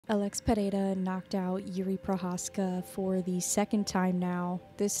Alex Pereira knocked out Jiri Prochazka for the second time now.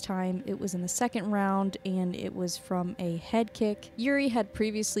 This time it was in the second round and it was from a head kick. Jiri had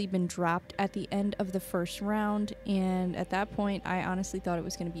previously been dropped at the end of the first round, and at that point I honestly thought it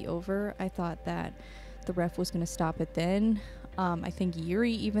was going to be over. I thought that the ref was going to stop it then. I think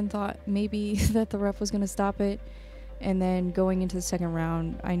Jiri even thought maybe that the ref was going to stop it. And then going into the second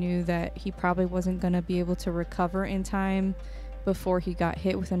round, I knew that he probably wasn't going to be able to recover in time before he got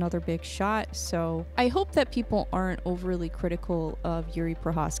hit with another big shot. So I hope that people aren't overly critical of Jiri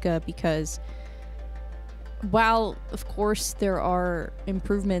Prochazka, because while of course there are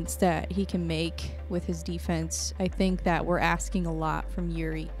improvements that he can make with his defense, I think that we're asking a lot from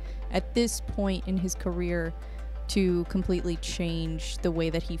Jiri at this point in his career to completely change the way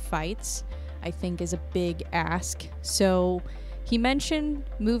that he fights. I think is a big ask. So he mentioned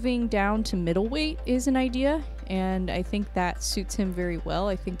moving down to middleweight is an idea, and I think that suits him very well.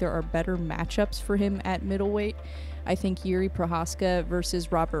 I think there are better matchups for him at middleweight. I think Jiri Prochazka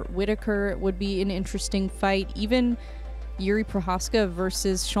versus Robert Whittaker would be an interesting fight. Even Jiri Prochazka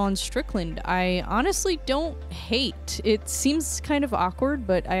versus Sean Strickland, I honestly don't hate. It seems kind of awkward,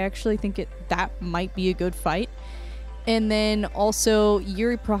 but I actually think that might be a good fight. And then also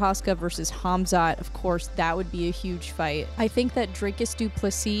Jiri Prochazka versus Khamzat, of course, that would be a huge fight. I think that Dricus du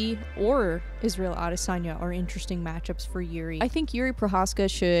Plessis or Israel Adesanya are interesting matchups for Jiri. I think Jiri Prochazka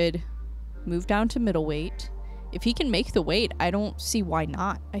should move down to middleweight. If he can make the weight, I don't see why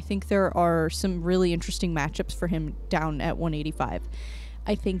not. I think there are some really interesting matchups for him down at 185.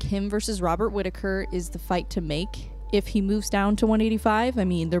 I think him versus Robert Whittaker is the fight to make if he moves down to 185. I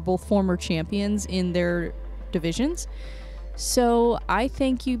mean, they're both former champions in their divisions. So I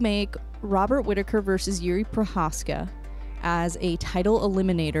think you make Robert Whittaker versus Jiri Prochazka as a title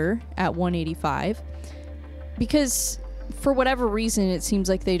eliminator at 185, because for whatever reason it seems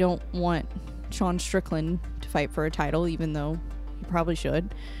like they don't want Sean Strickland to fight for a title, even though he probably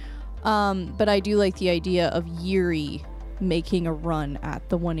should. But I do like the idea of Jiri making a run at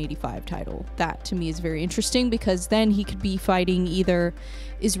the 185 title. That to me is very interesting, because then he could be fighting either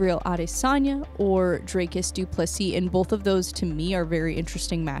Israel Adesanya or Dricus du Plessis, and both of those to me are very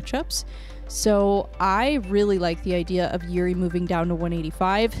interesting matchups. So I really like the idea of Jiri moving down to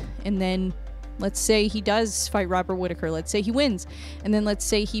 185, and then let's say he does fight Robert Whittaker. Let's say he wins, and then let's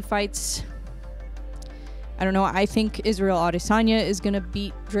say he fights, I don't know, I think Israel Adesanya is gonna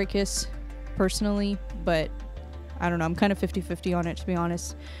beat Dricus personally, but I don't know, I'm kind of 50-50 on it, to be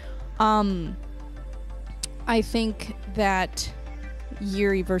honest. I think that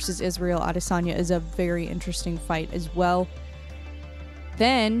Jiri versus Israel Adesanya is a very interesting fight as well.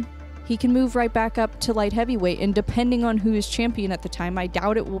 Then he can move right back up to light heavyweight, and depending on who is champion at the time, I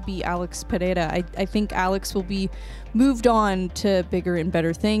doubt it will be Alex Pereira. I think Alex will be moved on to bigger and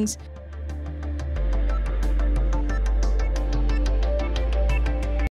better things.